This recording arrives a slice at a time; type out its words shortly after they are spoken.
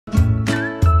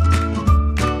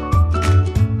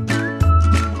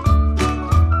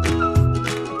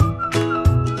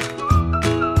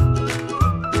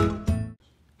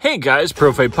Hey guys,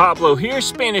 Profe Pablo here,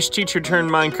 Spanish teacher turned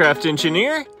Minecraft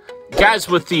engineer. Guys,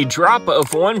 with the drop of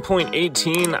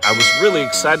 1.18, I was really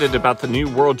excited about the new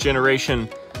world generation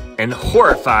and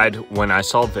horrified when I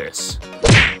saw this.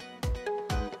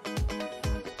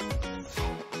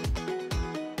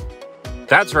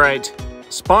 That's right,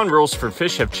 spawn rules for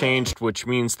fish have changed, which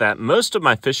means that most of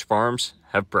my fish farms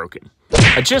have broken.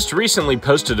 I just recently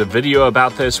posted a video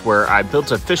about this where I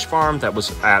built a fish farm that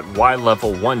was at Y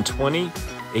level 120.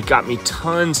 It got me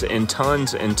tons and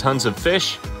tons and tons of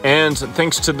fish, and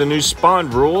thanks to the new spawn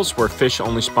rules where fish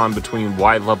only spawn between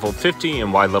Y level 50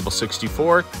 and Y level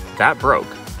 64, that broke.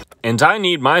 And I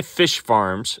need my fish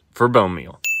farms for bone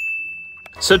meal.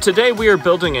 So today we are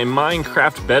building a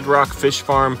Minecraft Bedrock Fish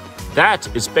Farm that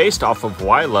is based off of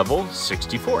Y level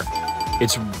 64.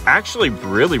 It's actually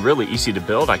really easy to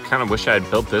build. I kind of wish I had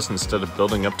built this instead of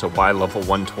building up to Y level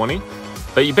 120.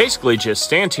 But you basically just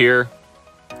stand here,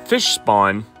 fish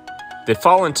spawn, they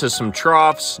fall into some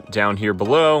troughs down here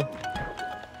below,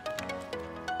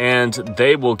 and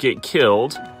they will get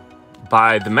killed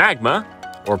by the magma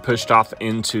or pushed off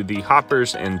into the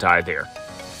hoppers and die there.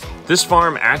 This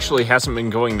farm actually hasn't been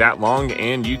going that long,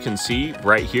 and you can see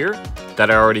right here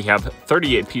that I already have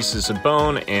 38 pieces of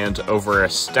bone and over a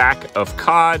stack of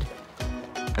cod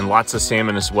and lots of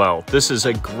salmon as well. This is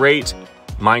a great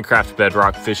Minecraft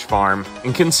Bedrock Fish Farm,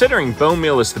 and considering bone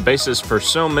meal is the basis for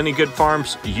so many good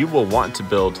farms, you will want to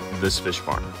build this fish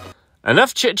farm.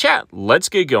 Enough chit chat, let's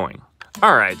get going.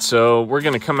 Alright, so we're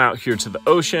gonna come out here to the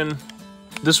ocean.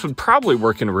 This would probably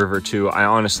work in a river too. I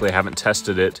honestly haven't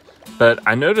tested it, but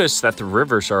I noticed that the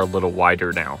rivers are a little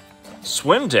wider now.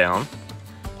 Swim down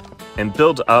and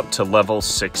build up to level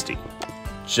 60,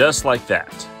 just like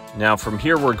that. Now from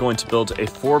here we're going to build a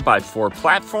 4x4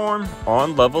 platform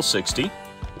on level 60.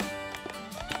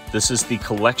 This is the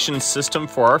collection system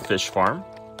for our fish farm.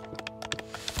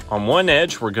 On one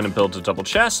edge, we're going to build a double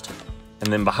chest,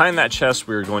 and then behind that chest,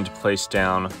 we're going to place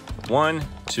down 1,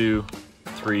 2,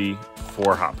 3,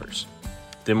 4 hoppers.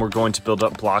 Then we're going to build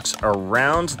up blocks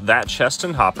around that chest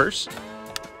and hoppers,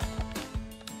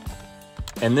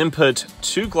 and then put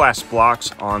 2 glass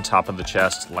blocks on top of the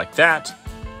chest like that,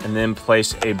 and then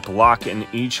place a block in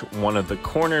each one of the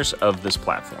corners of this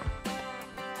platform.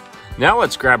 Now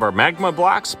let's grab our magma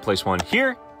blocks, place one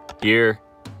here, here,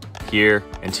 here,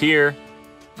 and here,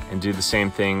 and do the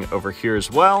same thing over here as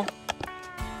well.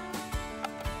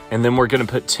 And then we're going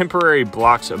to put temporary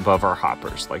blocks above our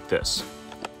hoppers like this.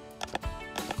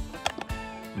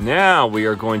 Now we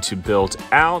are going to build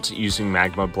out using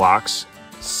magma blocks,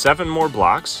 7 more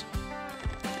blocks.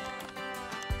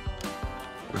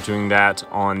 We're doing that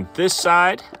on this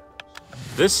side,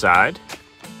 this side,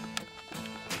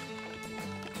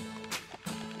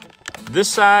 this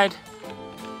side,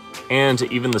 and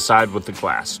even the side with the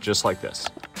glass, just like this.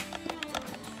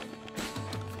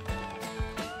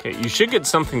 Okay, you should get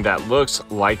something that looks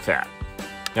like that.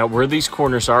 Now where these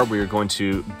corners are, we are going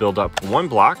to build up 1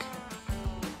 block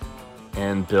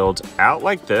and build out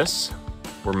like this.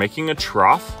 We're making a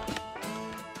trough,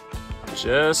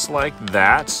 just like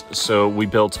that. So we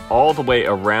built all the way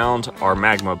around our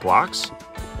magma blocks,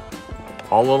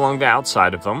 all along the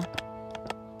outside of them.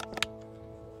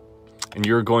 And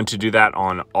you're going to do that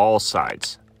on all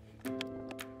sides.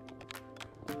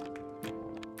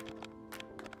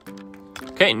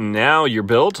 Okay, now your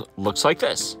build looks like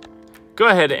this. Go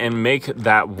ahead and make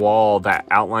that wall, that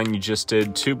outline you just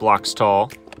did, 2 blocks tall.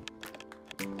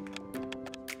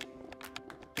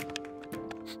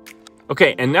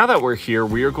 Okay, and now that we're here,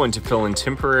 we are going to fill in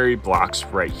temporary blocks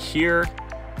right here,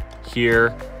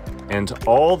 here, and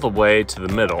all the way to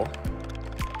the middle.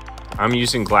 I'm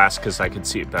using glass because I can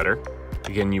see it better.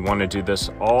 Again, you want to do this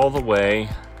all the way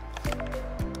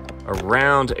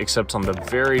around, except on the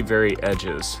very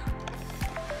edges.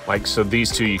 Like, so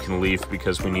these 2 you can leave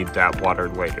because we need that water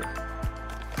later.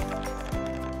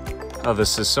 Oh,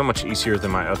 this is so much easier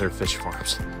than my other fish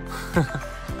farms.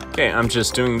 Okay, I'm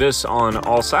just doing this on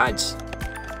all sides.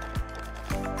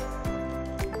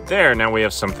 There, now we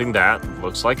have something that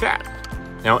looks like that.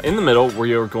 Now in the middle,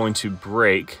 we are going to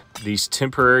break these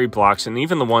temporary blocks and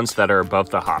even the ones that are above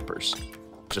the hoppers,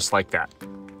 just like that.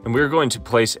 And we're going to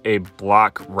place a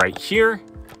block right here,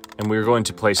 and we're going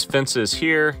to place fences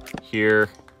here, here,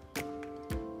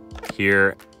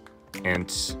 here,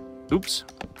 and oops,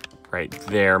 right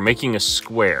there, making a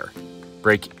square.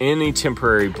 Break any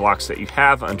temporary blocks that you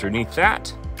have underneath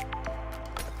that.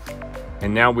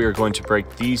 And now we are going to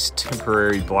break these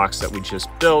temporary blocks that we just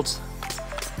built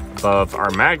above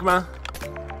our magma.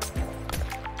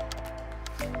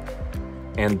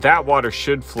 And that water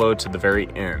should flow to the very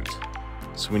end.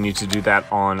 So we need to do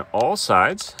that on all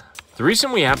sides. The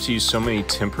reason we have to use so many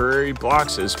temporary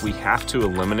blocks is we have to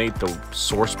eliminate the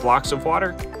source blocks of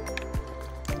water.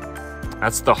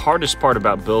 That's the hardest part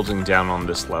about building down on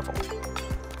this level.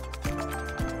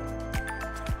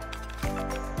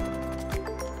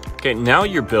 Okay, now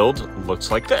your build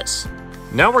looks like this.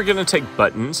 Now we're gonna take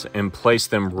buttons and place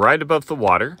them right above the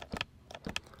water,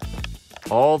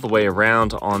 all the way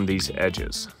around on these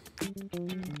edges.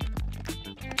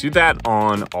 Do that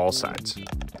on all sides.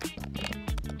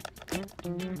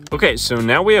 Okay, so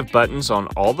now we have buttons on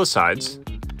all the sides,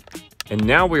 and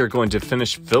now we are going to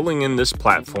finish filling in this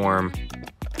platform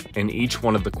in each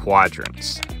one of the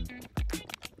quadrants.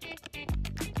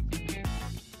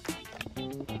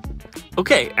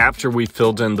 Okay, after we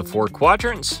filled in the 4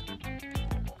 quadrants,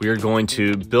 we are going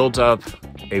to build up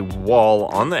a wall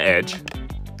on the edge,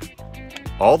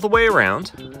 all the way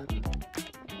around.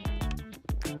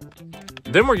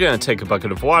 Then we're going to take a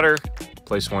bucket of water,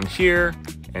 place one here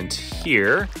and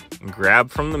here, and grab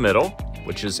from the middle,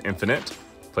 which is infinite.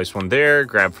 Place one there,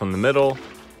 grab from the middle,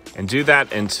 and do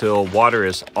that until water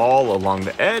is all along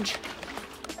the edge.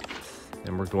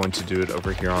 And we're going to do it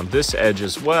over here on this edge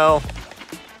as well.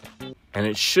 And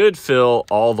it should fill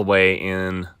all the way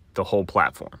in the whole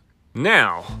platform.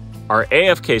 Now, our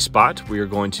AFK spot, we are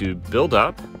going to build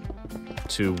up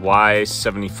to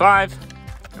Y75.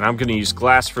 And I'm going to use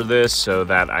glass for this so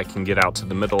that I can get out to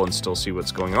the middle and still see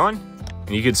what's going on.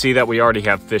 And you can see that we already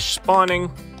have fish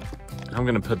spawning. I'm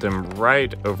going to put them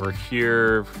right over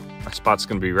here. My spot's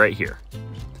going to be right here.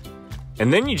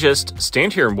 And then you just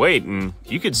stand here and wait, and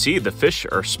you can see the fish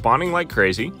are spawning like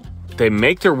crazy. They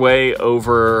make their way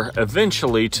over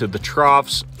eventually to the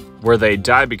troughs where they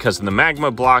die because of the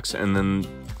magma blocks, and then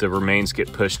the remains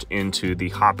get pushed into the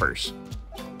hoppers.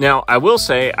 Now, I will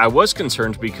say I was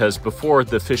concerned because before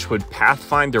the fish would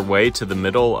pathfind their way to the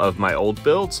middle of my old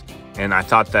builds, and I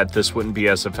thought that this wouldn't be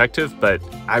as effective, but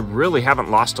I really haven't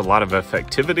lost a lot of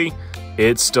effectivity.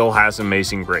 It still has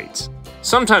amazing rates.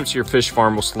 Sometimes your fish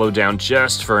farm will slow down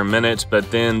just for a minute,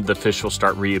 but then the fish will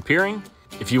start reappearing.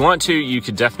 If you want to, you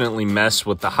could definitely mess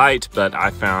with the height, but I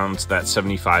found that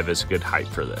 75 is a good height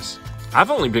for this.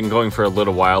 I've only been going for a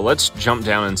little while. Let's jump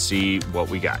down and see what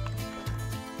we got.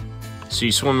 So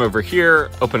you swim over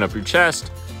here, open up your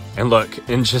chest, and look,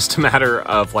 in just a matter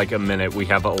of like a minute, we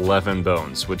have 11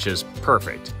 bones, which is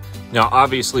perfect. Now,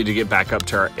 obviously, to get back up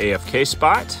to our AFK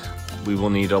spot, we will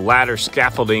need a ladder,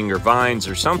 scaffolding, or vines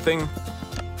or something.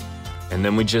 And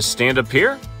then we just stand up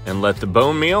here and let the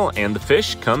bone meal and the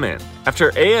fish come in.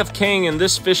 After AFKing in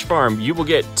this fish farm, you will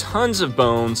get tons of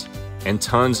bones and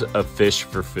tons of fish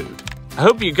for food. I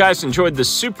hope you guys enjoyed this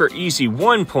super easy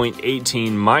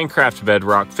 1.18 Minecraft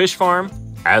Bedrock Fish Farm.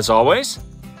 As always,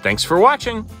 thanks for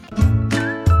watching.